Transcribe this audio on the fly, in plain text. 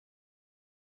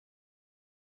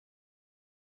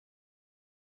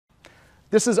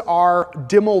This is our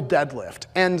Dimmel deadlift.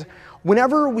 And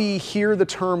whenever we hear the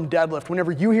term deadlift,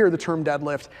 whenever you hear the term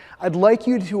deadlift, I'd like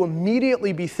you to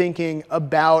immediately be thinking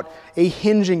about a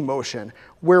hinging motion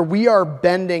where we are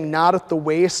bending not at the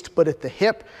waist, but at the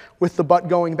hip with the butt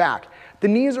going back. The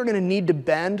knees are gonna need to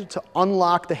bend to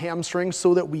unlock the hamstrings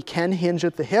so that we can hinge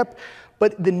at the hip,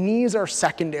 but the knees are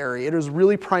secondary. It is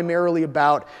really primarily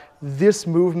about this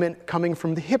movement coming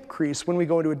from the hip crease when we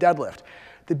go into a deadlift.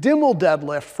 The Dimmel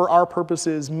deadlift, for our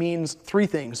purposes, means three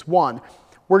things. One,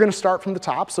 we're gonna start from the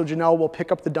top, so Janelle will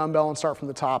pick up the dumbbell and start from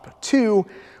the top. Two,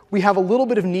 we have a little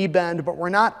bit of knee bend, but we're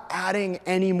not adding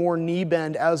any more knee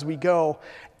bend as we go.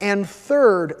 And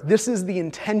third, this is the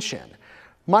intention.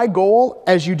 My goal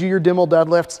as you do your Dimmel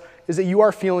deadlifts is that you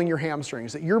are feeling your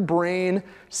hamstrings, that your brain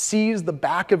sees the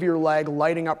back of your leg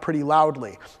lighting up pretty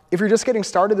loudly. If you're just getting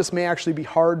started, this may actually be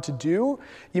hard to do.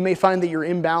 You may find that you're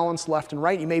imbalanced left and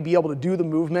right. You may be able to do the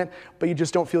movement, but you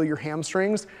just don't feel your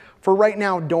hamstrings. For right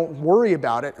now, don't worry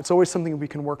about it. It's always something we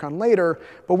can work on later,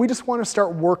 but we just want to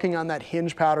start working on that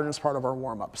hinge pattern as part of our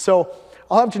warm-up. So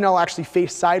I'll have Janelle actually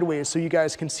face sideways so you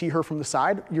guys can see her from the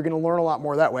side. You're gonna learn a lot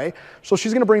more that way. So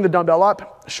she's gonna bring the dumbbell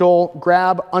up. She'll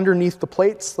grab underneath the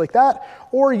plates like that,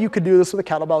 or you could do this with a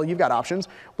kettlebell. You've got options.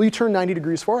 Will you turn 90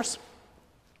 degrees for us?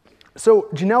 So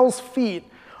Janelle's feet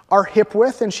are hip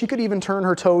width, and she could even turn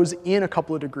her toes in a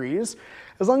couple of degrees.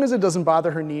 As long as it doesn't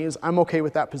bother her knees, I'm okay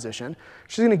with that position.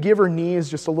 She's gonna give her knees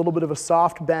just a little bit of a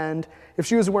soft bend. If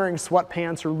she was wearing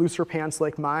sweatpants or looser pants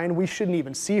like mine, we shouldn't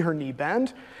even see her knee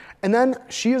bend. And then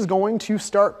she is going to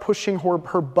start pushing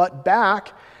her butt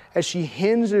back as she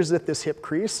hinges at this hip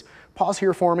crease. Pause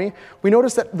here for me. We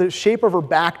noticed that the shape of her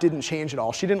back didn't change at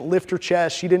all. She didn't lift her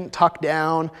chest, she didn't tuck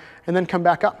down, and then come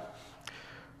back up.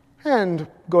 And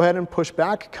go ahead and push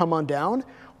back, come on down.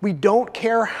 We don't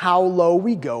care how low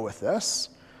we go with this.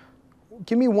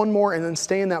 Give me one more and then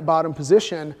stay in that bottom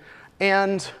position.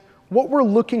 And what we're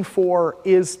looking for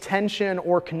is tension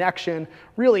or connection,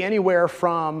 really anywhere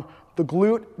from the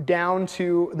glute down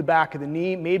to the back of the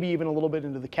knee, maybe even a little bit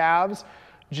into the calves.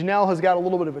 Janelle has got a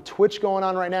little bit of a twitch going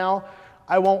on right now.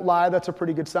 I won't lie, that's a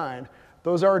pretty good sign.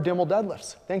 Those are our Dimmel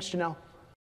deadlifts. Thanks, Janelle.